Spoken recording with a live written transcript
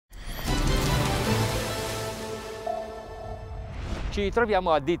Ci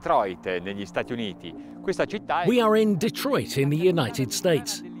troviamo a Detroit, negli Stati Uniti. Questa città è... We are in Detroit in the United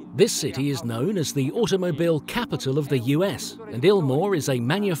States. This city is known as the automobile capital of the US, and Ilmor is a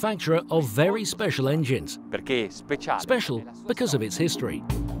manufacturer of very special engines. Perché speciale. Special because of its history.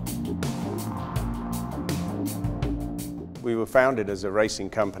 We were founded as a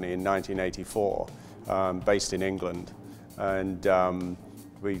racing company in 1984, based in England, and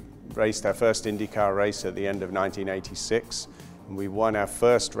we raced our first IndyCar race at the end of 1986. And we won our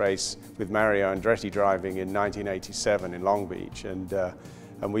first race with Mario Andretti driving in 1987 in Long Beach, and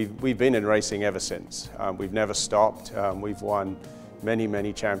we've been in racing ever since. We've never stopped. We've won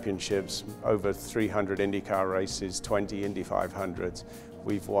many championships, over 300 IndyCar races, 20 Indy 500s.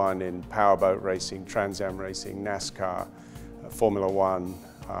 We've won in powerboat racing, Trans Am racing, NASCAR, Formula One,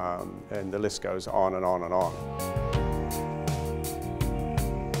 and the list goes on and on and on.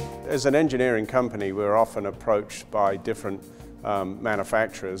 As an engineering company, we're often approached by different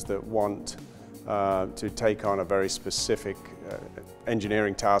manufacturers that want to take on a very specific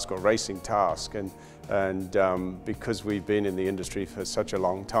engineering task or racing task, and because we've been in the industry for such a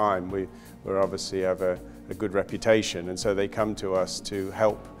long time, we obviously have a good reputation, and so they come to us to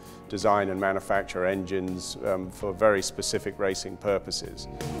help design and manufacture engines for very specific racing purposes.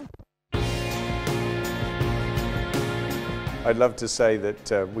 I'd love to say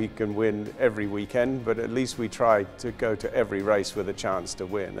that we can win every weekend, but at least we try to go to every race with a chance to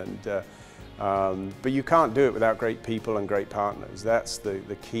win. But you can't do it without great people and great partners. That's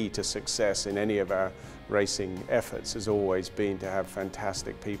the key to success in any of our racing efforts, has always been to have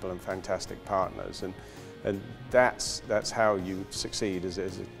fantastic people and fantastic partners. And that's how you succeed as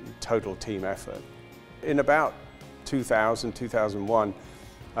a total team effort. In about 2001,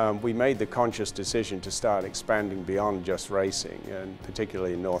 we made the conscious decision to start expanding beyond just racing, and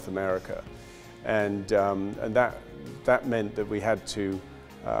particularly in North America. And that meant that we had to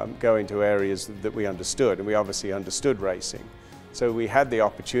go into areas that we understood, and we obviously understood racing. So we had the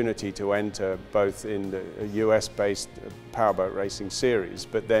opportunity to enter both in the US-based powerboat racing series,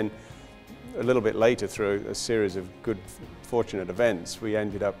 but then a little bit later, through a series of good, fortunate events, we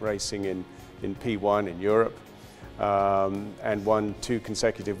ended up racing in P1 in Europe, and won 2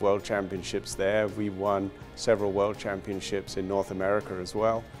 consecutive world championships there. We won several world championships in North America as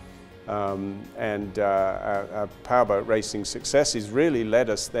well. Our powerboat racing successes really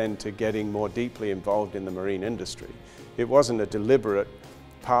led us then to getting more deeply involved in the marine industry. It wasn't a deliberate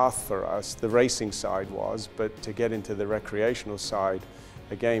path for us, the racing side was, but to get into the recreational side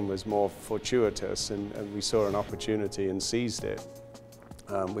again was more fortuitous, and we saw an opportunity and seized it,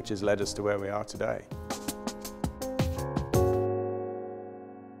 which has led us to where we are today.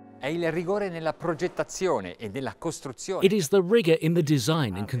 È il rigore nella progettazione e nella costruzione. It is the rigor in the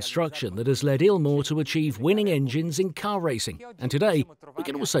design and construction that has led Ilmor to achieve winning engines in car racing. And today, we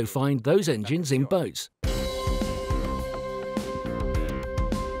can also find those engines in boats.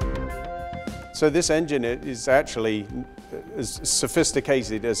 So this engine is actually as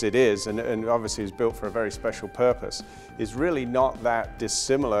sophisticated as it is, and obviously is built for a very special purpose, is really not that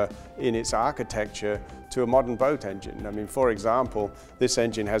dissimilar in its architecture to a modern boat engine. I mean, for example, this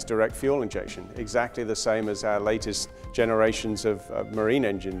engine has direct fuel injection, exactly the same as our latest generations of marine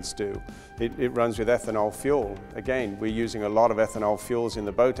engines do. It runs with ethanol fuel. Again, we're using a lot of ethanol fuels in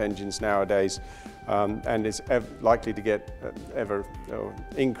the boat engines nowadays, and it's likely to get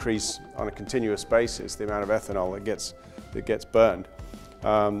increase on a continuous basis the amount of ethanol that gets burned.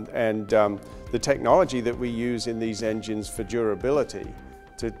 The technology that we use in these engines for durability,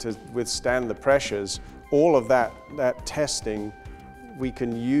 to withstand the pressures, all of that testing, we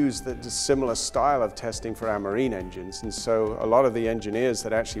can use the similar style of testing for our marine engines. And so a lot of the engineers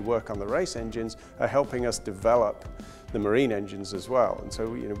that actually work on the race engines are helping us develop the marine engines as well. And so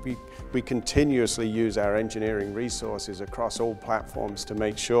we continuously use our engineering resources across all platforms to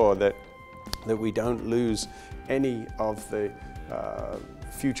make sure that we don't lose any of the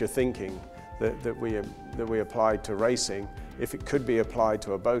future thinking that we applied to racing. If it could be applied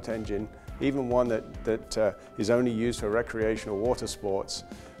to a boat engine, even one that is only used for recreational water sports,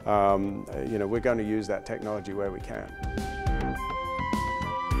 we're going to use that technology where we can.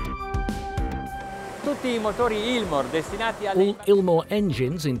 Tutti I motori Ilmor destinati All Ilmor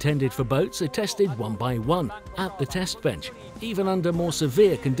engines intended for boats are tested one by one at the test bench, even under more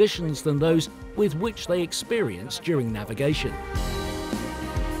severe conditions than those with which they experience during navigation.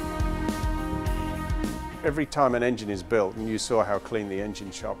 Every time an engine is built, and you saw how clean the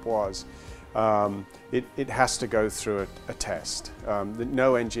engine shop was, it has to go through a test.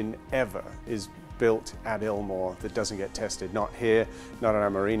 No engine ever is built at Ilmor that doesn't get tested. Not here, not at our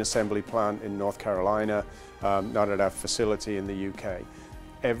marine assembly plant in North Carolina, not at our facility in the UK.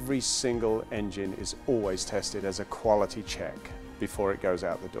 Every single engine is always tested as a quality check before it goes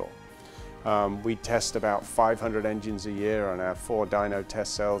out the door. We test about 500 engines a year on our 4 dyno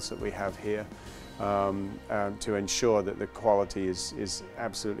test cells that we have here to ensure that the quality is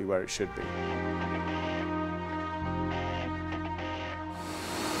absolutely where it should be.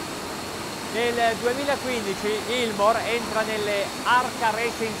 Nel 2015 Ilmor entra nelle Arca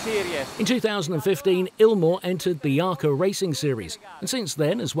Racing Series. In 2015, Ilmor entered the Arca Racing Series, and since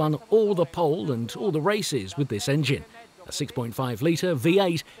then has won all the pole and all the races with this engine. A 6.5-litre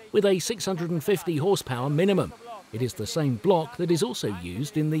V8 with a 650 horsepower minimum. It is the same block that is also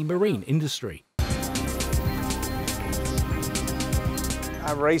used in the marine industry.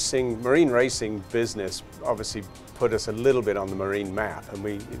 Our marine racing business obviously put us a little bit on the marine map, and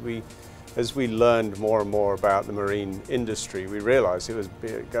as we learned more and more about the marine industry, we realized it was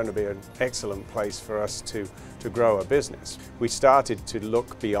going to be an excellent place for us to grow a business. We started to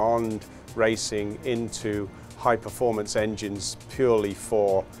look beyond racing into high-performance engines purely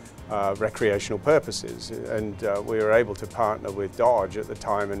for recreational purposes, and we were able to partner with Dodge at the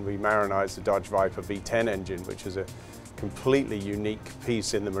time, and we marinized the Dodge Viper V10 engine, which is a completely unique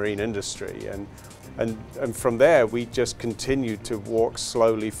piece in the marine industry. And from there, we just continued to walk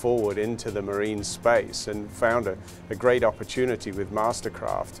slowly forward into the marine space and found a great opportunity with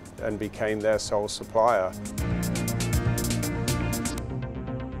Mastercraft and became their sole supplier.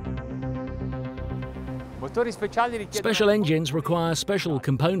 Special engines require special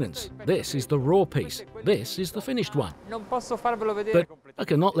components. This is the raw piece. This is the finished one. But I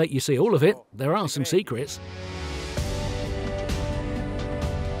cannot let you see all of it. There are some secrets.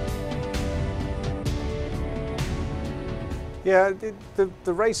 Yeah,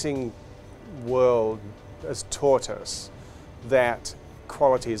 the racing world has taught us that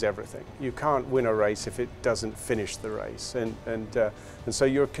quality is everything. You can't win a race if it doesn't finish the race, and so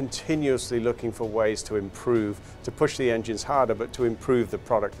you're continuously looking for ways to improve, to push the engines harder, but to improve the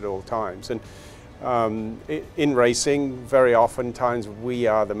product at all times. And in racing, very oftentimes we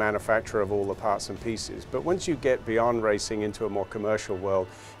are the manufacturer of all the parts and pieces. But once you get beyond racing into a more commercial world,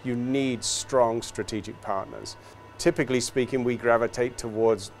 you need strong strategic partners. Typically speaking, we gravitate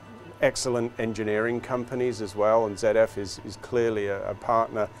towards excellent engineering companies as well, and ZF is clearly a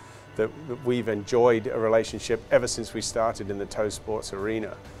partner that we've enjoyed a relationship ever since we started in the tow sports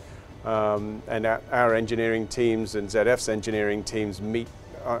arena. And our engineering teams and ZF's engineering teams meet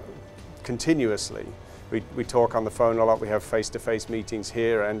continuously. We talk on the phone a lot. We have face-to-face meetings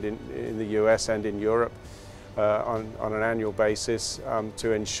here and in the US and in Europe on an annual basis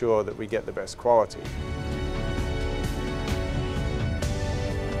to ensure that we get the best quality.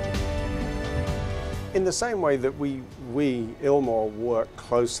 In the same way that we Ilmor, work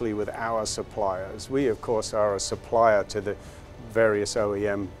closely with our suppliers, we of course are a supplier to the various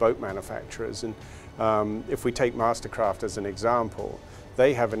OEM boat manufacturers. And if we take Mastercraft as an example,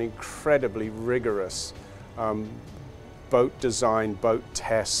 they have an incredibly rigorous boat design, boat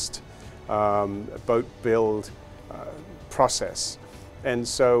test, boat build process. And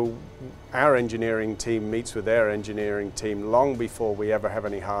so our engineering team meets with their engineering team long before we ever have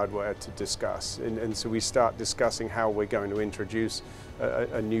any hardware to discuss. And so we start discussing how we're going to introduce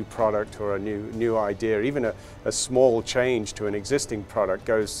a new product or a new idea. Even a small change to an existing product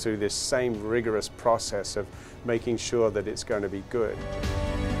goes through this same rigorous process of making sure that it's going to be good.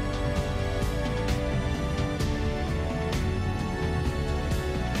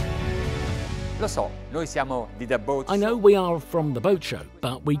 I know we are from the boat show,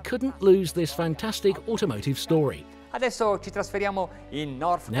 but we couldn't lose this fantastic automotive story.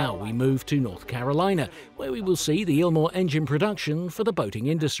 Now we move to North Carolina, where we will see the Ilmor engine production for the boating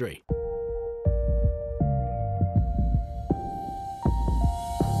industry.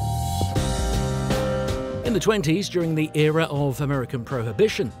 In the 20s, during the era of American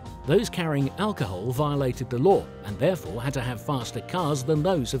Prohibition, those carrying alcohol violated the law and therefore had to have faster cars than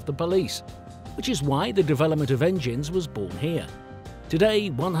those of the police, which is why the development of engines was born here. Today,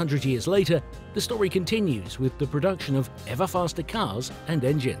 100 years later, the story continues with the production of ever faster cars and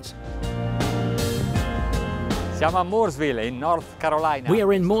engines. We are in Mooresville, North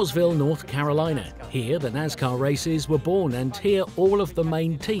Carolina. Here, the NASCAR races were born, and here all of the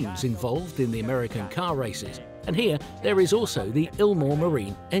main teams involved in the American car races. And here, there is also the Ilmor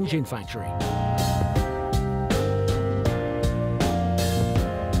Marine Engine Factory.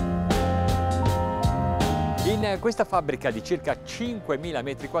 In questa fabbrica di circa 5.000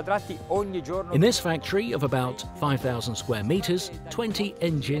 metri quadrati ogni giorno... In this factory of about 5,000 square meters, 20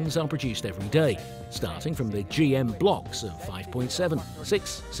 engines are produced every day, starting from the GM blocks of 5.7,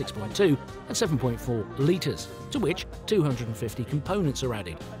 6, 6.2 and 7.4 litres, to which 250 components are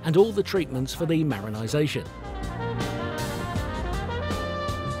added, and all the treatments for the marinization.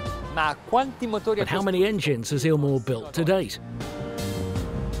 Ma quanti motori... But how many engines has Ilmor built to date?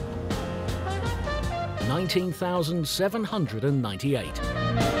 19,798.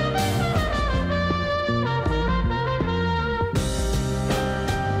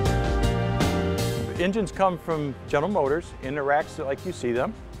 The engines come from General Motors in the racks like you see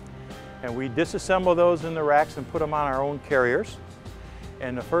them, and we disassemble those in the racks and put them on our own carriers.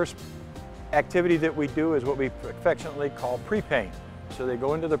 And the first activity that we do is what we affectionately call pre-paint. So they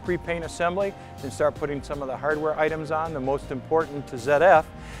go into the pre-paint assembly and start putting some of the hardware items on. The most important to ZF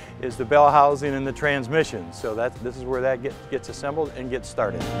is the bell housing and the transmission. So this is where that gets assembled and gets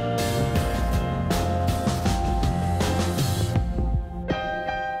started.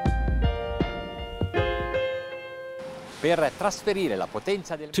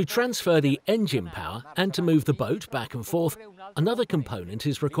 To transfer the engine power and to move the boat back and forth, another component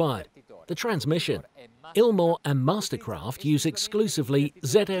is required, the transmission. Ilmor and Mastercraft use exclusively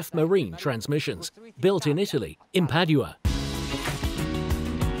ZF Marine transmissions, built in Italy, in Padua.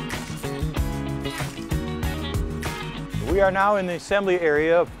 We are now in the assembly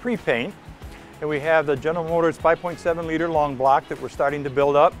area of pre-paint, and we have the General Motors 5.7 liter long block that we're starting to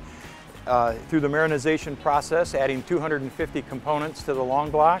build up through the marinization process, adding 250 components to the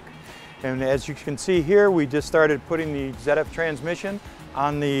long block. And as you can see here, we just started putting the ZF transmission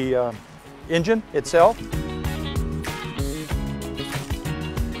on the engine itself.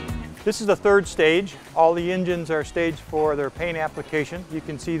 This is the third stage. All the engines are staged for their paint application. You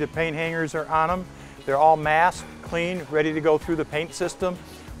can see the paint hangers are on them. They're all masked, clean, ready to go through the paint system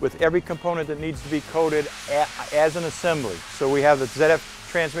with every component that needs to be coated as an assembly. So we have the ZF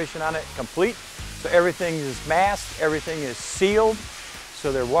transmission on it complete. So everything is masked, everything is sealed.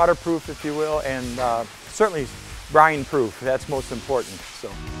 So they're waterproof, if you will, and certainly brine proof. That's most important. So.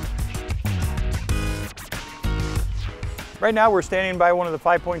 Right now we're standing by one of the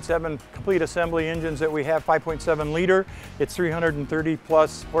 5.7 complete assembly engines that we have, 5.7 liter. It's 330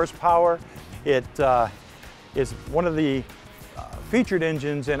 plus horsepower. It is one of the featured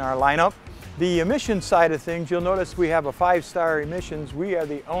engines in our lineup. The emission side of things, you'll notice we have a 5-star emissions. We are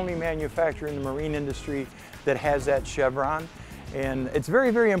the only manufacturer in the marine industry that has that chevron. And it's very,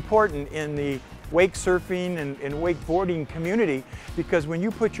 very important in the wake surfing and wakeboarding community, because when you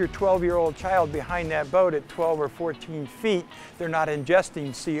put your 12-year-old child behind that boat at 12 or 14 feet, they're not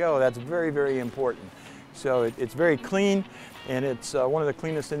ingesting CO. That's very, very important. So it's very clean, and it's one of the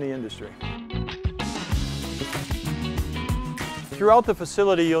cleanest in the industry. Throughout the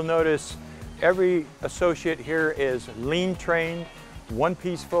facility, you'll notice every associate here is lean trained,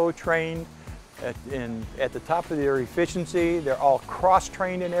 one-piece foe trained. At the top of their efficiency, they're all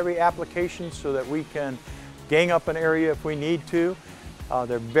cross-trained in every application so that we can gang up an area if we need to.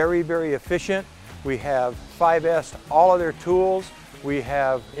 They're very, very efficient. We have 5S, all of their tools. We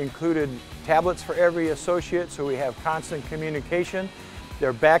have included tablets for every associate, so we have constant communication.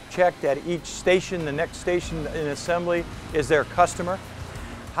 They're back-checked at each station. The next station in assembly is their customer.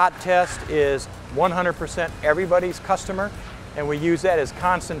 Hot test is 100% everybody's customer, and we use that as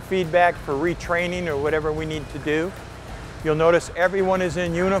constant feedback for retraining or whatever we need to do. You'll notice everyone is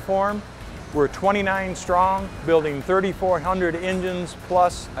in uniform. We're 29 strong, building 3,400 engines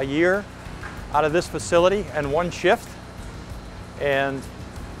plus a year out of this facility in one shift. And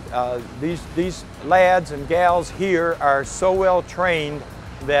these lads and gals here are so well trained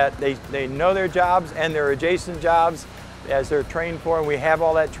that they know their jobs and their adjacent jobs as they're trained for, and we have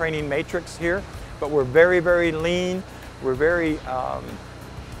all that training matrix here. But we're very, very lean. We're very,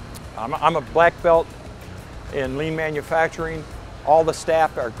 I'm a black belt in lean manufacturing. All the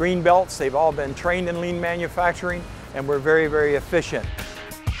staff are green belts. They've all been trained in lean manufacturing, and we're very, very efficient.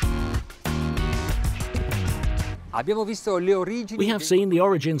 We have seen the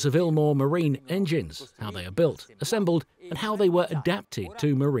origins of Ilmor marine engines, how they are built, assembled, and how they were adapted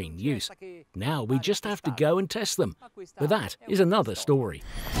to marine use. Now we just have to go and test them. But that is another story.